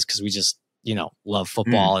else is, because we just, love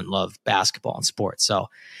football and love basketball and sports. So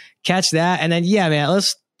catch that. And then, man,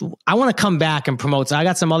 let's I want to come back and promote. So I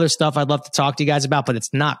got some other stuff I'd love to talk to you guys about, but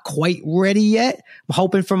it's not quite ready yet. I'm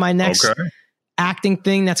hoping for my next acting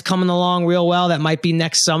thing that's coming along real well. That might be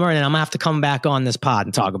next summer. And then I'm gonna have to come back on this pod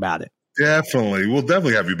and talk about it. Definitely. We'll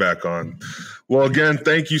definitely have you back on. Well, again,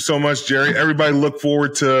 thank you so much, Jerry. Everybody look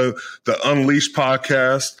forward to the Unleashed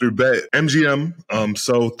podcast through MGM.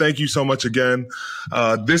 So thank you so much again.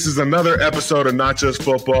 This is another episode of Not Just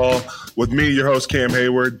Football with me, your host, Cam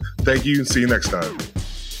Hayward. Thank you and see you next time.